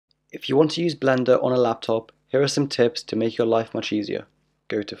If you want to use Blender on a laptop, here are some tips to make your life much easier.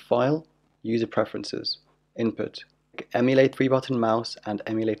 Go to File, User Preferences, Input, Emulate 3-button mouse and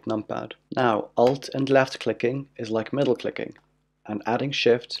Emulate numpad. Now, Alt and left clicking is like middle clicking, and adding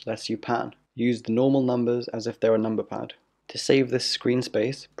Shift lets you pan. Use the normal numbers as if they're a number pad. To save this screen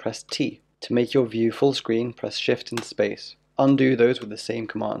space, press T. To make your view full screen, press Shift and space. Undo those with the same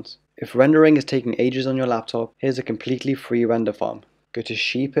commands. If rendering is taking ages on your laptop, here's a completely free render farm. Go to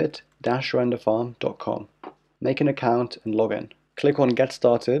sheepit-renderfarm.com. Make an account and log in. Click on Get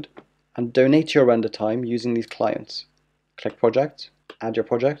Started and donate your render time using these clients. Click Project, add your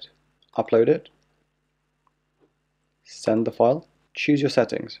project, upload it, send the file, choose your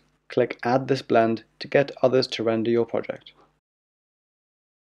settings. Click Add this blend to get others to render your project.